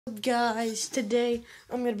Guys, today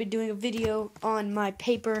I'm going to be doing a video on my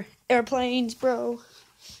paper airplanes, bro.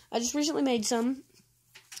 I just recently made some,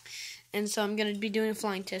 and so I'm going to be doing a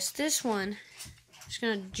flying test. This one, I'm just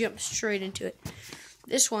going to jump straight into it.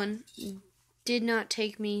 This one did not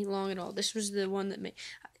take me long at all. This was the one that made,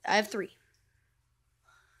 I have 3.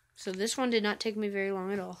 So this one did not take me very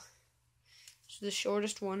long at all. It's the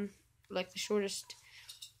shortest one, like the shortest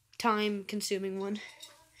time consuming one.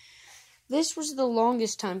 This was the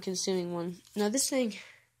longest time consuming one. Now this thing,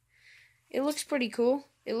 it looks pretty cool.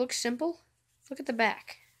 It looks simple. Look at the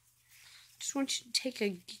back. Just want you to take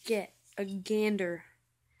a gander.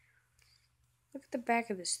 Look at the back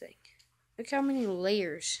of this thing. Look how many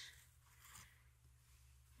layers.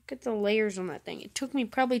 Look at the layers on that thing. It took me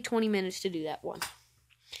probably 20 minutes to do that one.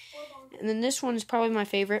 And then this one is probably my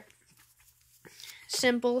favorite.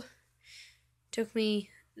 Simple. Took me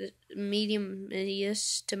the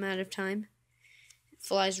medium-iest amount of time. It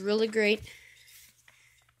flies really great.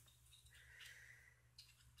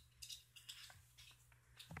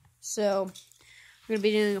 So, we're going to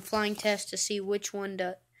be doing a flying test to see which one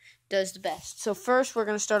does the best. So first, we're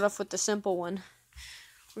going to start off with the simple one.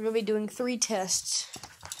 We're going to be doing 3 tests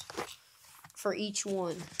for each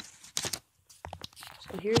one.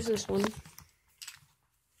 So here's this one.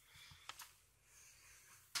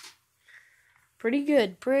 Pretty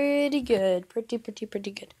good. Pretty good. Pretty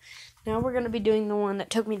good. Now we're going to be doing the one that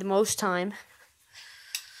took me the most time.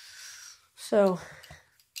 So.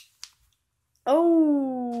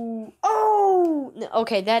 Oh!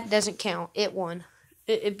 Okay, that doesn't count. It won.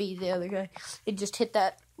 It beat the other guy. It just hit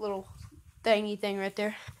that little thingy thing right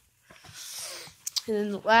there. And then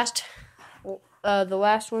the last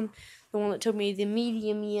one, the one that took me the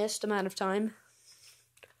medium-iest amount of time,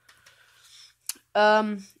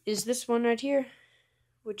 is this one right here,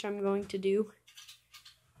 which I'm going to do.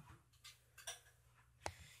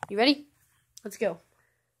 You ready? Let's go.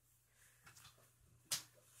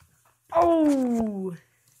 Oh!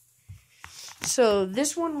 So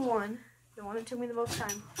this one won, the one that took me the most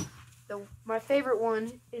time. My favorite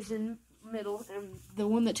one is in middle, and the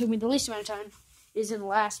one that took me the least amount of time is in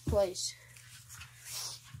last place.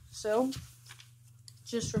 So,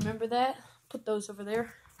 just remember that. Put those over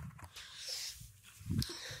there.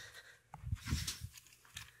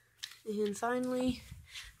 And finally,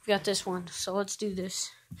 we've got this one. So let's do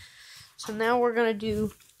this. So now we're going to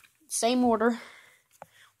do same order.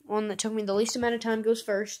 One that took me the least amount of time goes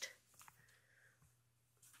first.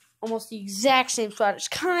 Almost the exact same spot. It's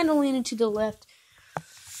kind of leaning to the left.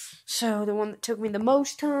 So the one that took me the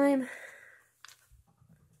most time.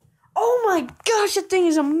 Oh my gosh, that thing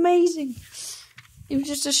is amazing. It was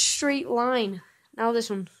just a straight line. Now this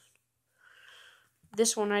one.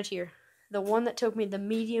 This one right here. The one that took me the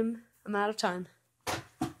medium amount of time.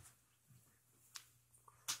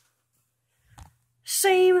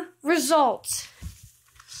 Same results.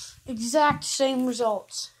 Exact same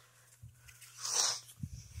results.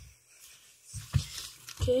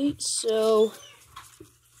 Okay, so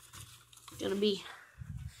gonna be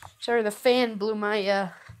sorry, the fan blew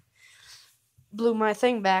my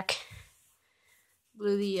thing back.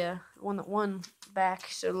 Blew the one that won back.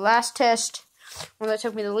 So the last test, one that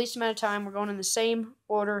took me the least amount of time, we're going in the same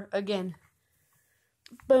order again.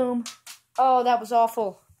 Boom. Oh, that was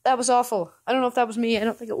awful. That was awful. I don't know if that was me. I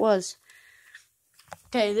don't think it was.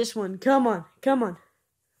 Okay, this one. Come on. Come on.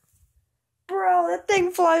 Bro, that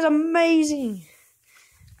thing flies amazing.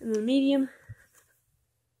 And the medium.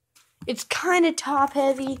 It's kind of top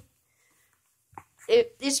heavy.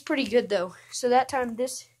 It's pretty good though. So that time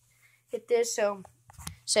this hit this. So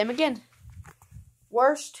same again.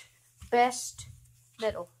 Worst, best,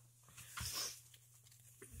 middle.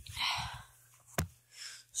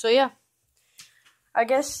 So yeah. I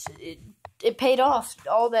guess it paid off.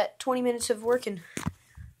 All that 20 minutes of working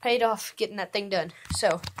paid off getting that thing done.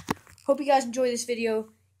 So, hope you guys enjoy this video.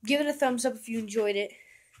 Give it a thumbs up if you enjoyed it.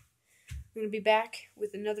 I'm going to be back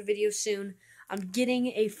with another video soon. I'm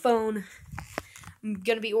getting a phone. I'm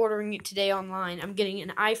going to be ordering it today online. I'm getting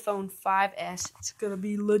an iPhone 5S. It's going to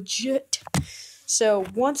be legit. So,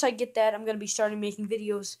 once I get that, I'm going to be starting making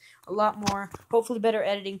videos a lot more. Hopefully better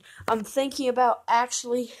editing. I'm thinking about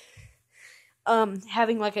actually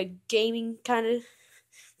having like a gaming kind of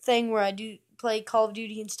thing where I do play Call of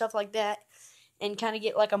Duty and stuff like that, and kind of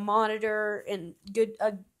get like a monitor and good,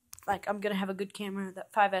 like I'm gonna have a good camera.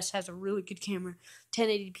 That 5S has a really good camera,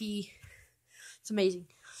 1080p. It's amazing.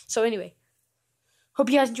 So anyway, hope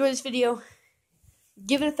you guys enjoy this video.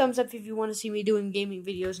 Give it a thumbs up if you want to see me doing gaming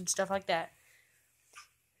videos and stuff like that.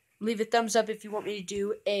 Leave a thumbs up if you want me to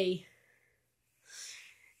do a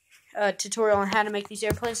tutorial on how to make these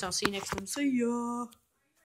airplanes. I'll see you next time. See ya!